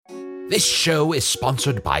This show is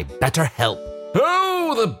sponsored by BetterHelp.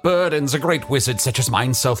 Oh, the burdens a great wizard such as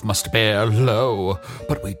myself must bear, lo.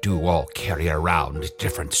 But we do all carry around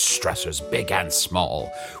different stressors, big and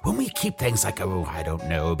small. When we keep things like,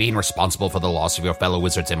 being responsible for the loss of your fellow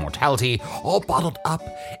wizard's immortality, all bottled up,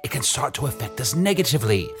 it can start to affect us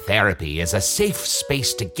negatively. Therapy is a safe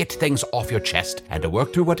space to get things off your chest and to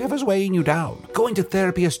work through whatever's weighing you down. Going to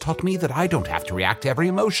therapy has taught me that I don't have to react to every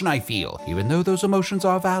emotion I feel, even though those emotions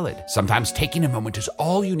are valid. Sometimes taking a moment is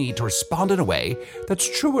all you need to respond in a way that's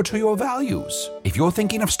truer to your values. If you're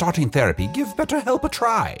thinking of starting therapy, give BetterHelp a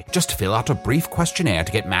try. Just fill out a brief questionnaire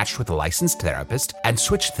to get matched with a licensed therapist and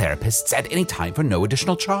switch therapists at any time for no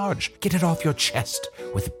additional charge. Get it off your chest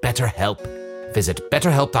with BetterHelp. Visit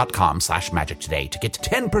betterhelp.com/magic today to get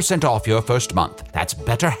 10% off your first month. That's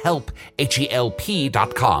BetterHelp,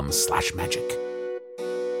 HELP.com/magic.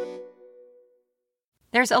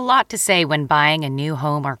 There's a lot to say when buying a new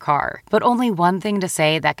home or car, but only one thing to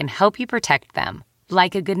say that can help you protect them.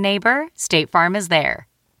 Like a good neighbor, State Farm is there.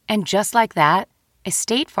 And just like that, a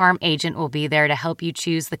State Farm agent will be there to help you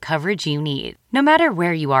choose the coverage you need, no matter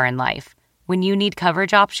where you are in life. When you need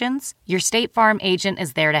coverage options, your State Farm agent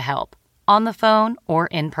is there to help, on the phone or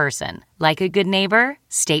in person. Like a good neighbor,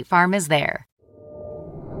 State Farm is there.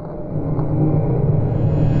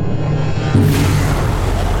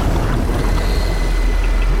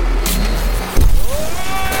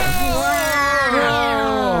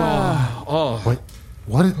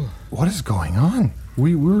 What is going on?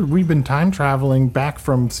 We've been time traveling back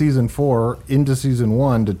from season 4 into season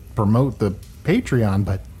 1 to promote the Patreon,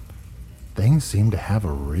 but things seem to have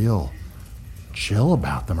a real chill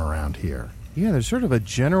about them around here. Yeah, there's sort of a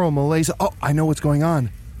general malaise. Oh, I know what's going on.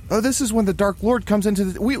 Oh, this is when the Dark Lord comes into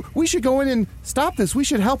the... We should go in and stop this. We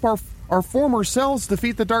should help our former selves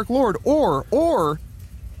defeat the Dark Lord. Or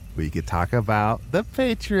we could talk about the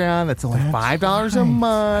Patreon. That's only $5 a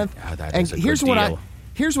month. That and is a good deal.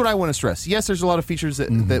 Here's what I want to stress. Yes, there's a lot of features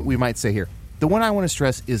that we might say here. The one I want to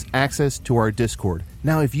stress is access to our Discord.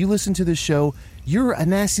 Now, if you listen to this show, you're a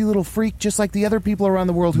nasty little freak just like the other people around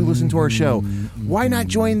the world who listen to our show. Why not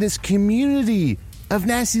join this community of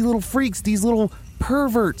nasty little freaks, these little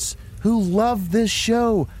perverts who love this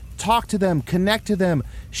show? Talk to them, connect to them,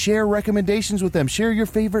 share recommendations with them, share your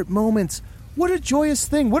favorite moments. What a joyous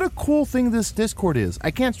thing. What a cool thing this Discord is.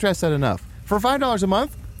 I can't stress that enough. For $5 a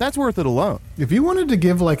month, that's worth it alone. If you wanted to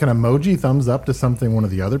give like an emoji thumbs up to something one of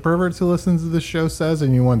the other perverts who listens to this show says,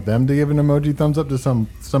 and you want them to give an emoji thumbs up to some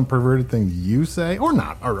perverted thing you say, or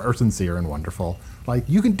not, or sincere and wonderful, like,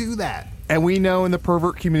 you can do that. And we know in the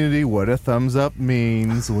pervert community what a thumbs up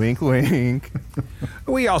means. Wink, wink.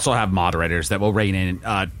 We also have moderators that will rein in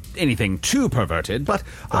anything too perverted, but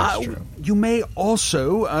you may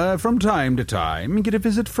also, from time to time, get a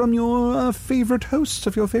visit from your favorite hosts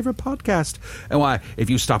of your favorite podcast. And why, if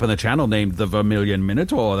you stop in the channel named the Vermilion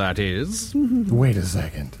Minotaur, that is. Wait a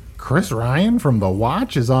second. Chris Ryan from The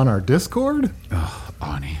Watch is on our Discord? Oh,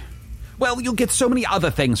 Arnie. Well, you'll get so many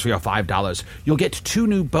other things for your $5. You'll get 2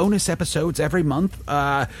 new bonus episodes every month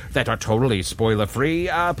that are totally spoiler-free.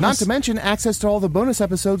 Not to mention access to all the bonus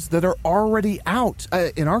episodes that are already out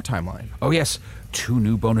in our timeline. Oh, yes. 2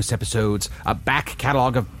 new bonus episodes, a back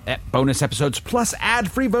catalog of bonus episodes, plus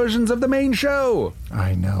ad-free versions of the main show.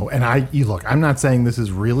 I know. And look, I'm not saying this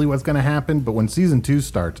is really what's going to happen, but when season 2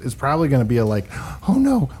 starts, it's probably going to be oh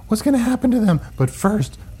no, what's going to happen to them? But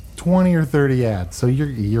first, 20 or 30 ads, so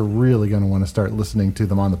you're really going to want to start listening to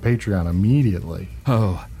them on the Patreon immediately.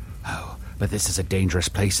 Oh, but this is a dangerous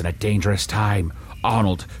place and a dangerous time.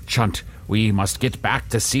 Arnold, Chunt, we must get back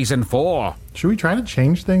to season 4. Should we try to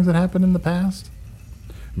change things that happened in the past?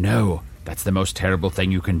 No, that's the most terrible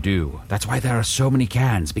thing you can do. That's why there are so many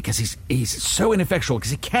cans, because he's so ineffectual,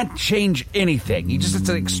 because he can't change anything. He just has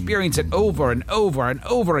to experience it over and over and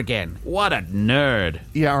over again. What a nerd.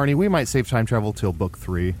 Yeah, Arnie, we might save time travel till book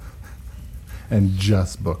 3. And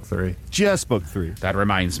just book 3. Just book 3. That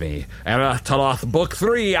reminds me. Erataloth book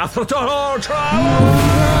 3. I can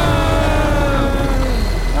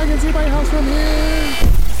see my house from here.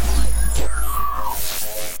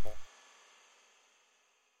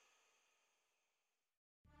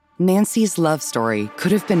 Nancy's love story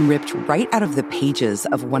could have been ripped right out of the pages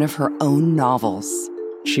of one of her own novels.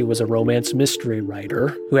 She was a romance mystery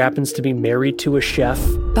writer who happens to be married to a chef.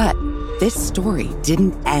 But this story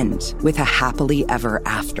didn't end with a happily ever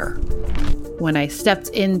after. When I stepped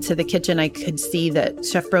into the kitchen, I could see that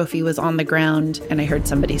Chef Brophy was on the ground, and I heard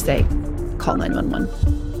somebody say, "Call 911."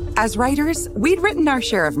 As writers, we'd written our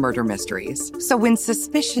share of murder mysteries. So when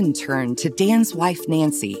suspicion turned to Dan's wife,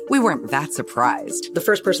 Nancy, we weren't that surprised. The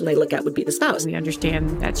first person they look at would be the spouse. We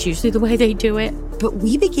understand that's usually the way they do it. But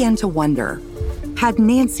we began to wonder, had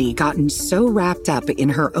Nancy gotten so wrapped up in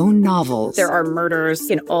her own novels There are murders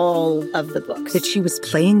in all of the books. that she was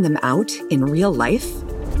playing them out in real life?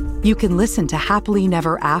 You can listen to Happily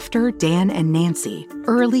Never After, Dan and Nancy,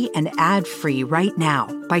 early and ad-free right now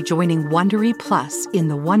by joining Wondery Plus in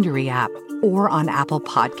the Wondery app or on Apple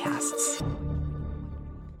Podcasts.